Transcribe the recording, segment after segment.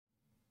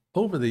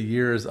Over the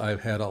years,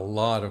 I've had a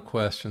lot of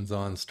questions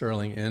on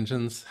Stirling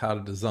engines, how to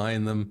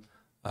design them,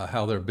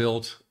 how they're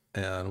built,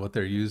 and what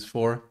they're used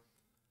for.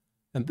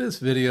 In this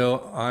video,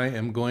 I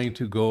am going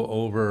to go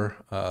over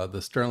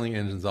the Stirling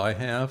engines I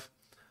have.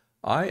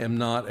 I am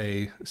not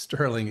a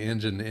Stirling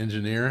engine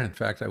engineer. In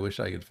fact, I wish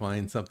I could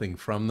find something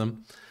from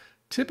them.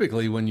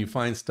 Typically, when you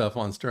find stuff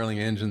on Stirling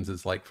engines,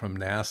 it's like from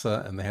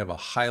NASA, and they have a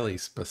highly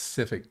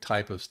specific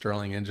type of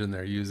Stirling engine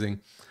they're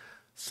using.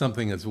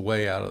 Something that's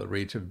way out of the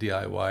reach of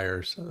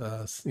DIYers.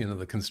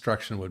 The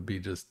construction would be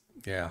just,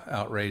 yeah,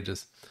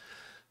 outrageous.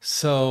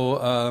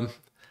 So,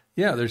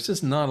 yeah, there's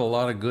just not a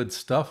lot of good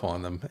stuff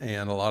on them,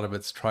 and a lot of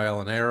it's trial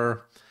and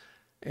error.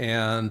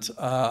 And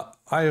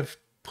I've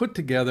put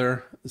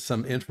together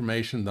some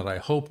information that I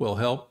hope will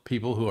help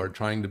people who are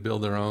trying to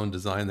build their own,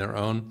 design their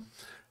own.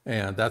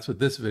 And that's what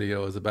this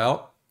video is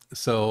about.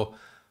 So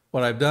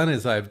what I've done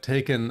is I've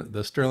taken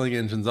the Stirling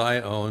engines I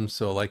own,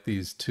 so like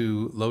these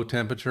 2 low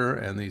temperature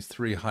and these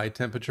 3 high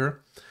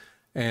temperature,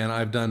 and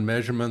I've done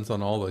measurements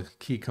on all the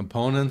key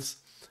components,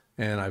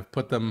 and I've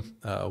put them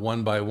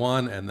one by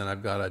one, and then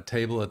I've got a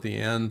table at the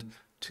end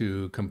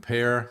to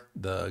compare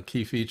the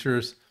key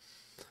features.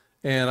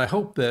 And I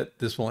hope that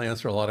this will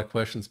answer a lot of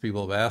questions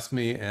people have asked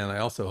me, and I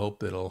also hope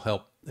that it'll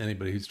help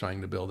anybody who's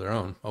trying to build their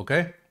own.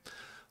 Okay,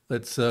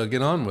 let's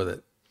get on with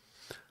it.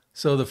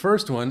 So the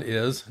first one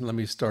is, let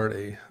me start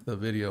the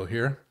video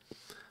here.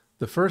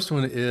 The first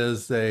one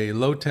is a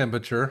low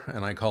temperature,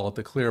 and I call it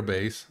the clear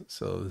base.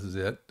 So this is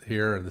it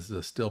here, and this is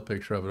a still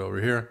picture of it over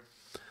here.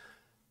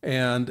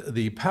 And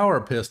the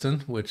power piston,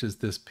 which is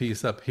this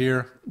piece up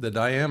here, the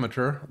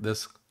diameter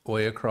this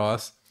way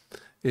across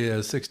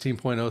is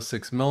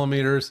 16.06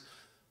 millimeters.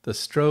 The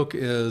stroke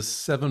is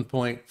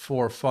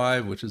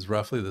 7.45, which is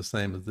roughly the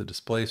same as the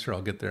displacer.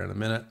 I'll get there in a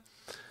minute.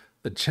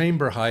 The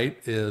chamber height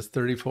is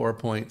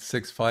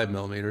 34.65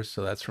 millimeters,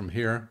 so that's from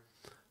here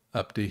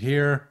up to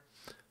here.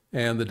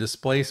 And the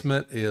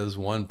displacement is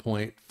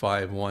 1.51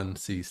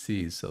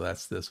 cc's, so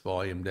that's this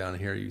volume down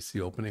here you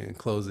see opening and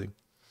closing.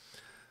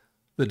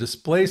 The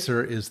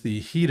displacer is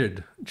the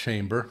heated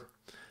chamber,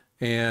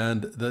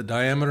 and the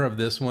diameter of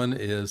this one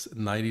is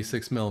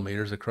 96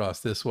 millimeters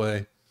across this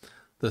way.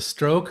 The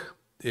stroke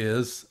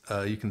is,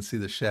 you can see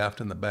the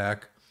shaft in the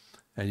back,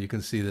 and you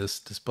can see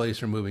this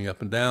displacer moving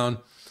up and down.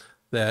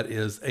 That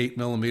is 8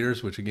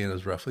 millimeters, which again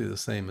is roughly the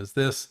same as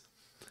this.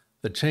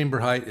 The chamber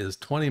height is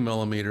 20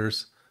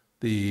 millimeters.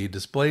 The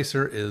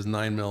displacer is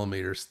 9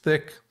 millimeters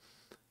thick.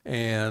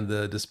 And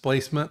the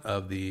displacement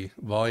of the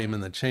volume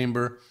in the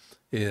chamber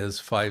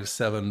is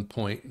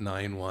 57.91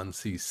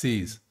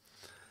 cc's.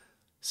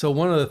 So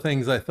one of the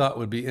things I thought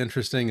would be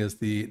interesting is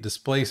the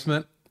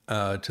displacement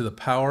to the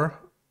power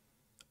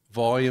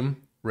volume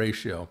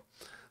ratio.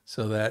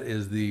 So that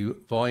is the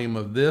volume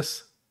of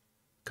this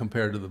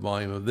compared to the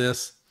volume of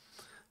this.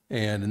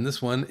 And in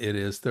this one, it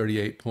is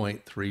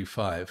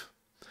 38.35.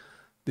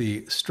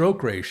 The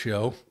stroke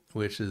ratio,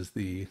 which is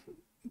the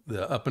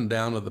up and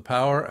down of the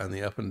power and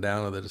the up and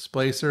down of the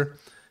displacer,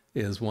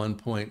 is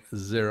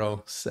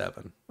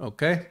 1.07.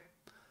 Okay,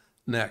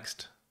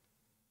 next.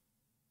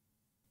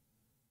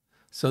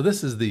 So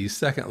this is the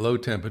second low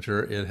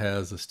temperature. It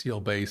has a steel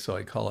base, so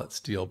I call it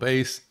steel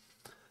base.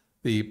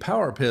 The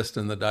power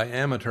piston, the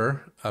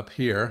diameter up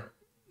here,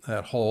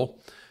 that hole,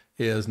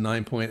 is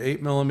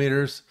 9.8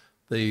 millimeters.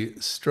 The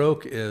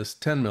stroke is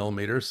 10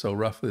 millimeters, so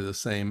roughly the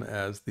same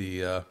as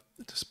the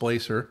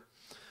displacer.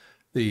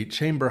 The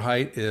chamber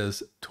height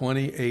is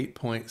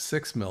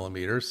 28.6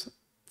 millimeters,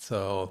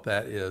 so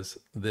that is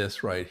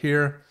this right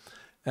here.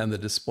 And the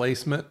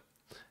displacement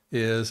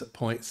is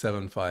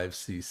 0.75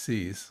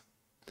 cc's.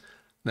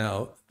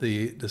 Now,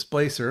 the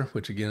displacer,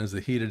 which again is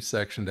the heated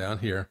section down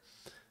here,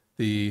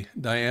 the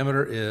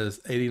diameter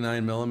is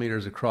 89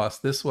 millimeters across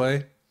this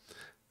way.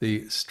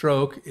 The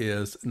stroke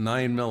is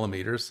 9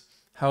 millimeters.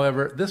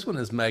 However, this one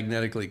is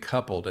magnetically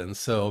coupled, and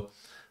so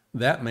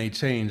that may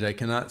change. I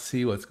cannot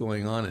see what's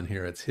going on in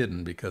here. It's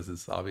hidden because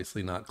it's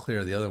obviously not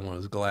clear. The other one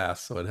was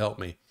glass, so it helped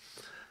me.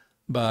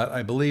 But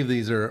I believe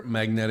these are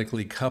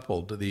magnetically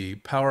coupled. The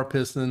power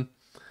piston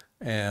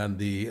and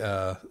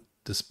the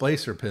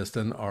displacer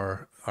piston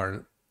are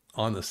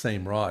on the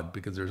same rod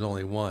because there's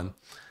only one.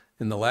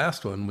 In the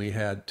last one, we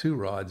had 2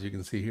 rods. You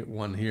can see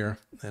one here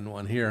and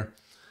one here.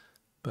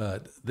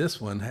 But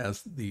this one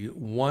has the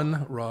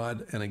 1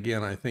 rod, and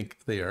again, I think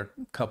they are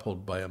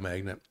coupled by a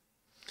magnet.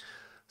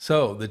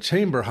 So the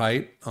chamber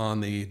height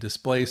on the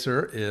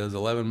displacer is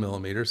 11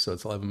 millimeters, so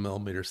it's 11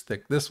 millimeters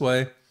thick this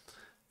way.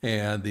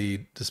 And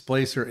the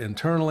displacer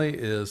internally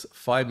is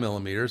 5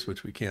 millimeters,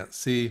 which we can't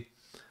see.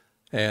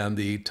 And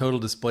the total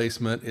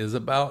displacement is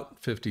about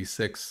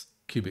 56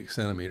 cubic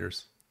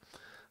centimeters.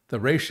 The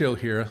ratio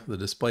here, the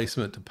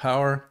displacement to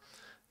power,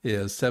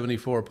 is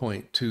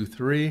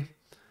 74.23.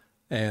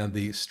 And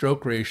the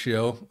stroke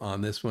ratio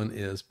on this one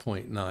is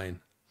 0.9.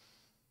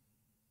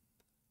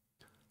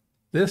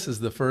 This is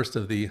the first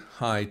of the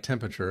high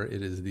temperature.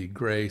 It is the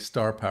gray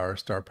Star Power.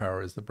 Star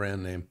Power is the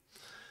brand name.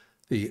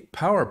 The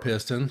power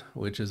piston,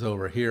 which is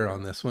over here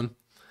on this one,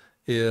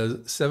 is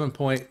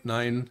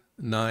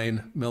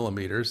 7.99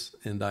 millimeters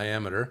in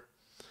diameter,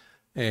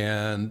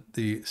 and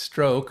the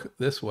stroke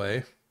this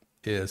way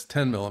is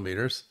 10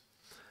 millimeters.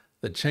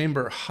 The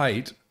chamber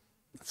height,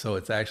 so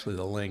it's actually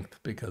the length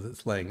because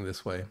it's laying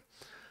this way.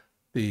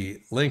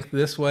 The length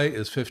this way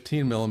is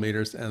 15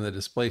 millimeters, and the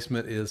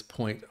displacement is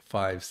 0.5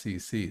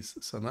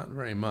 cc's, so not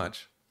very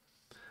much.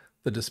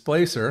 The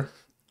displacer,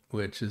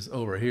 which is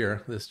over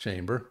here, this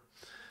chamber,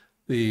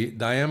 the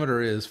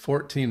diameter is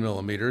 14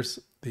 millimeters.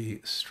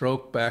 The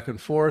stroke back and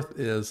forth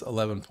is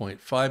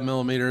 11.5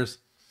 millimeters.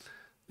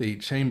 The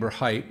chamber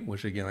height,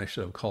 which again I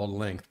should have called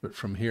length, but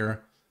from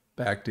here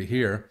back to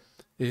here,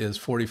 is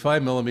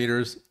 45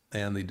 millimeters,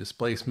 and the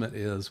displacement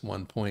is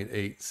 1.8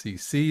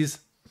 cc's.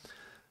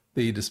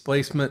 The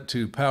displacement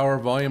to power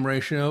volume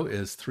ratio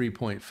is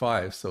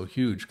 3.5, so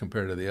huge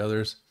compared to the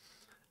others.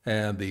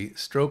 And the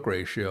stroke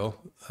ratio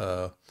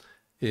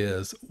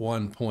is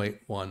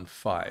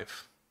 1.15.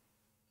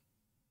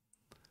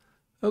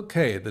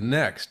 Okay, the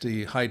next,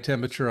 the high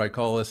temperature, I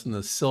call this in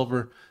the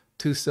silver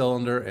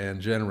 2-cylinder and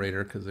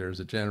generator, because there's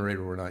a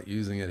generator, we're not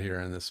using it here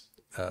in this,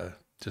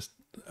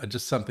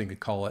 just something to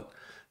call it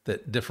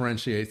that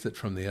differentiates it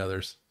from the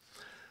others.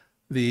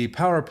 The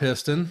power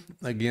piston,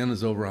 again,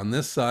 is over on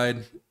this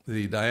side.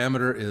 The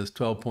diameter is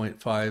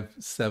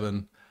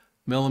 12.57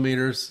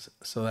 millimeters,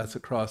 so that's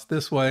across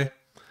this way.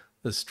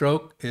 The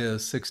stroke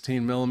is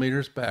 16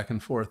 millimeters back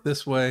and forth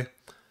this way.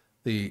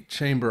 The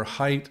chamber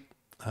height,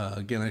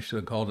 again, I should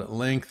have called it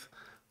length,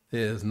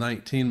 is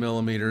 19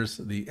 millimeters,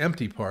 the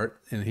empty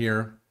part in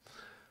here.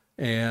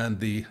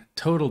 And the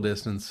total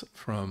distance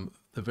from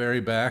the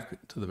very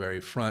back to the very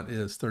front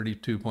is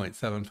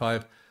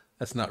 32.75.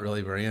 That's not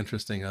really very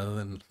interesting other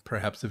than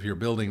perhaps if you're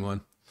building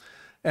one.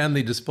 And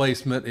the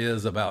displacement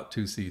is about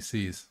 2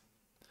 cc's.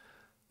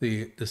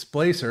 The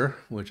displacer,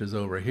 which is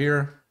over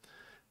here,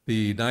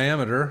 the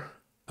diameter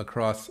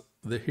across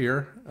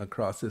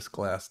across this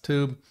glass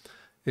tube,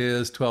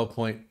 is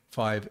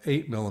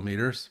 12.58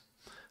 millimeters.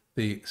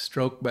 The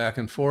stroke back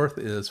and forth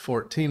is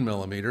 14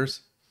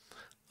 millimeters. A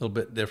little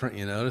bit different,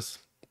 you notice.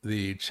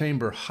 The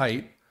chamber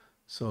height,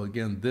 so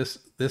again, this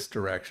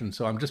direction.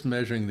 So I'm just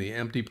measuring the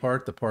empty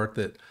part, the part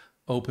that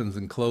opens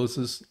and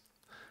closes,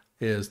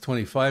 is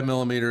 25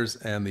 millimeters,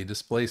 and the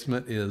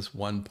displacement is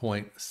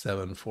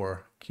 1.74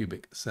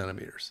 cubic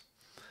centimeters.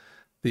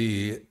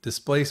 The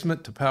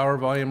displacement to power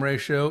volume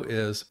ratio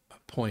is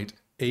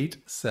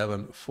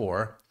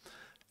 0.874,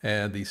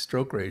 and the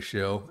stroke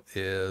ratio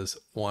is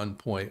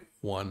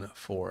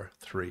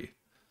 1.143.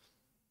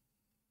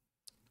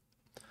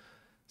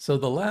 So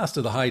the last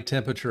of the high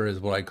temperature is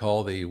what I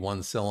call the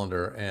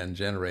 1-cylinder and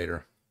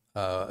generator.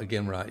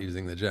 Again, we're not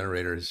using the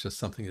generator, it's just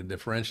something to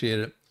differentiate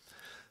it.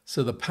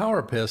 So the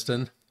power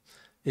piston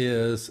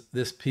is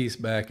this piece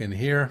back in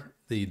here.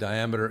 The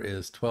diameter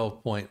is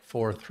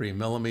 12.43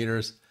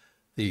 millimeters.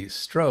 The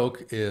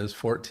stroke is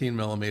 14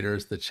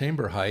 millimeters. The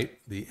chamber height,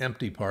 the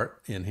empty part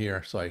in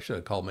here, so I should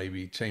have called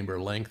maybe chamber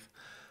length,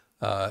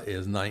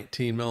 is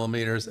 19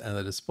 millimeters, and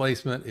the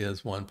displacement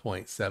is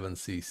 1.7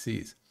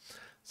 cc's.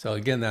 So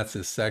again, that's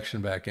this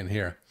section back in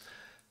here.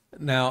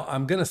 Now,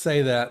 I'm going to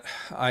say that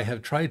I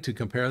have tried to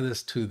compare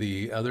this to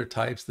the other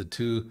types, the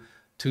two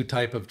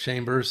type of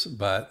chambers,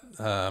 but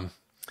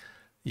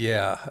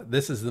yeah,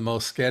 this is the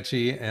most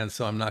sketchy, and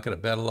so I'm not going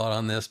to bet a lot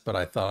on this, but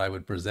I thought I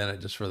would present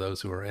it just for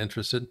those who are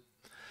interested.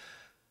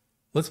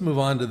 Let's move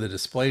on to the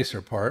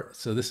displacer part.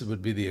 So this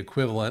would be the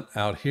equivalent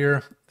out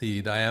here.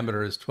 The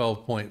diameter is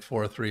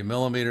 12.43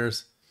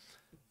 millimeters.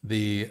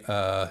 The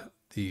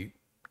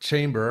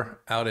chamber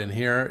out in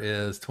here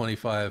is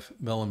 25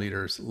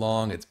 millimeters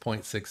long. It's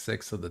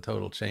 0.66 of the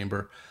total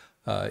chamber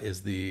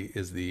is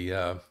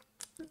the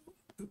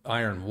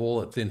iron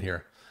wool that's in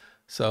here.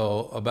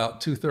 So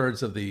about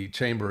 2/3 of the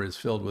chamber is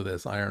filled with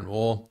this iron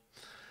wool.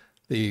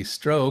 The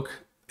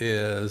stroke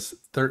is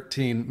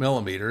 13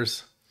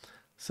 millimeters.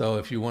 So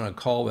if you want to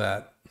call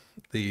that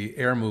the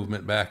air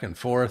movement back and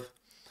forth,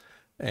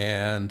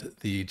 and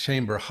the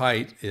chamber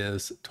height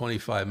is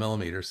 25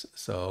 millimeters.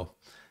 So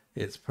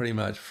it's pretty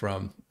much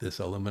from this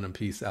aluminum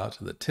piece out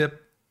to the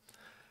tip.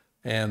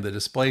 And the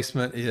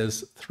displacement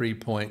is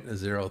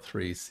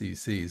 3.03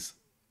 cc's.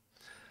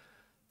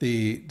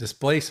 The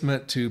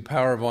displacement to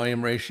power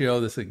volume ratio,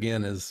 this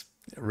again is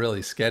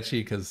really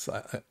sketchy because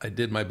I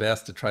did my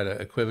best to try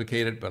to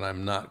equivocate it, but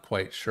I'm not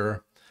quite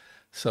sure.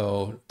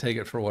 So take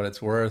it for what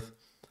it's worth.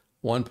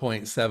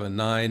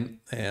 1.79,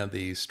 and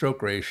the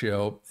stroke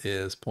ratio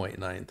is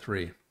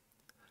 0.93.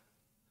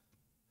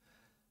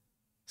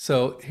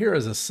 So here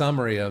is a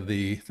summary of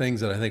the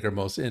things that I think are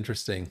most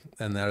interesting,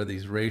 and that are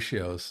these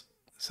ratios.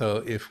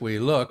 So if we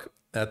look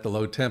at the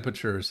low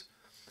temperatures,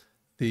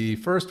 the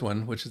first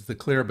one, which is the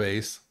clear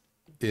base,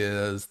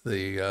 is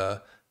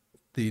the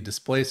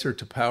displacer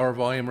to power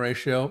volume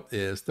ratio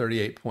is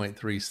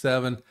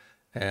 38.37,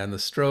 and the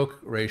stroke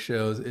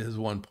ratio is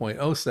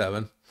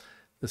 1.07.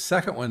 The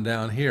second one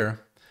down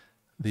here,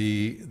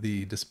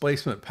 the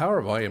displacement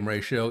power volume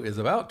ratio is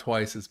about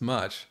twice as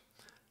much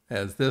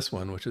as this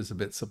one, which is a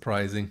bit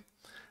surprising.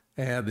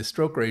 And the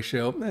stroke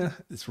ratio,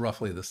 it's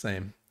roughly the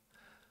same.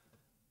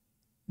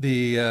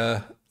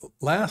 The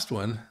last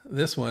one,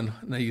 this one,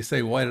 now you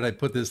say, why did I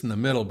put this in the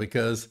middle?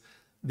 Because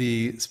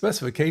the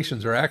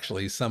specifications are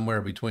actually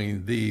somewhere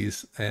between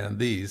these and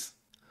these.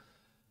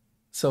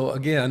 So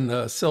again,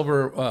 the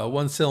silver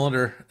one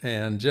cylinder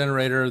and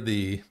generator,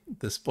 the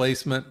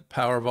displacement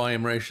power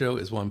volume ratio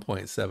is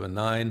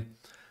 1.79.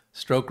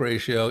 Stroke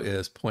ratio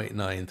is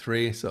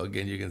 0.93. So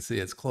again, you can see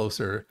it's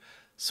closer,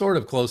 sort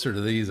of closer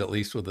to these, at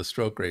least with the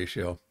stroke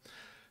ratio.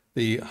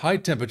 The high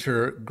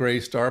temperature gray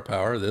star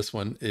power, this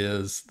one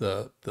is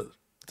the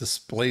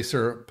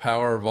displacer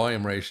power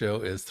volume ratio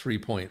is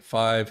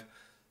 3.5.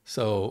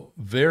 So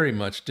very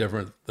much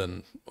different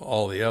than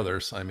all the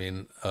others. I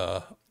mean,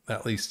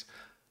 at least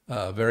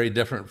very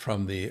different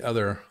from the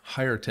other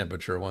higher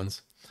temperature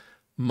ones.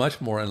 Much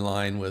more in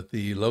line with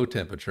the low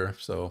temperature.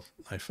 So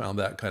I found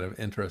that kind of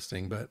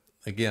interesting. But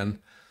again,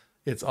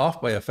 it's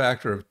off by a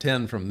factor of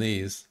 10 from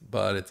these,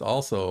 but it's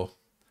also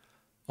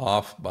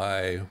off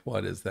by,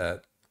 what is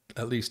that?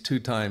 At least 2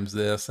 times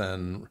this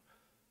and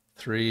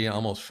 3,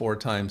 almost 4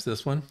 times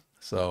this one.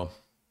 So,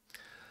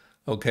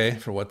 okay,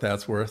 for what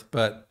that's worth.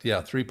 But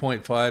yeah,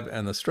 3.5,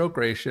 and the stroke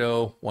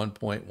ratio,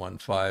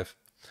 1.15.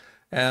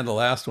 And the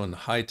last one,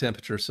 high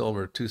temperature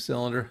silver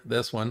 2-cylinder,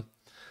 this one,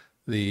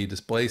 the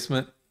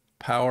displacement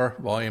power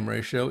volume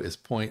ratio is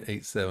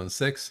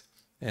 0.876,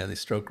 and the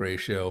stroke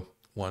ratio,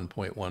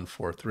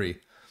 1.143.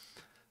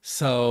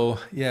 So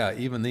yeah,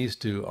 even these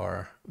two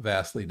are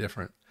vastly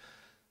different.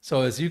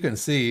 So as you can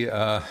see,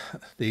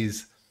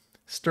 these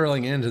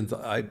Stirling engines,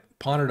 I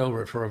pondered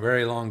over it for a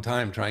very long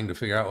time trying to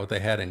figure out what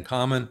they had in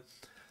common.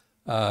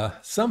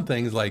 Some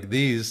things like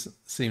these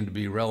seem to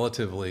be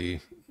relatively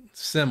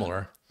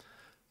similar,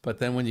 but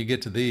then when you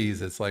get to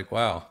these, it's like,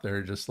 wow,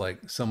 they're just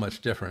like so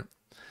much different.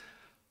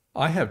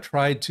 I have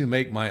tried to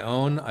make my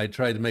own. I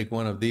tried to make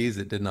one of these.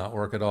 It did not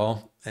work at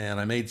all.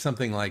 And I made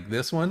something like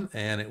this one,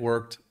 and it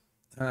worked.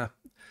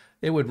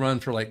 It would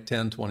run for like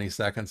 10, 20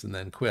 seconds and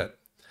then quit.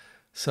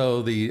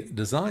 So the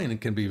design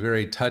can be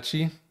very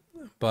touchy,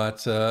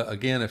 but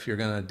again, if you're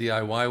going to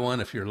DIY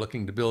one, if you're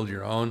looking to build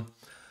your own,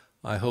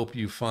 I hope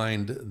you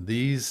find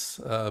these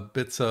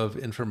bits of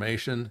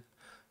information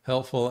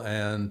helpful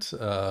and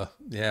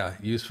yeah,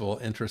 useful,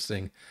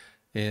 interesting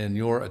in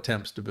your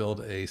attempts to build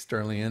a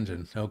Stirling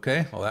engine.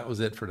 Okay, well, that was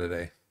it for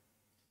today.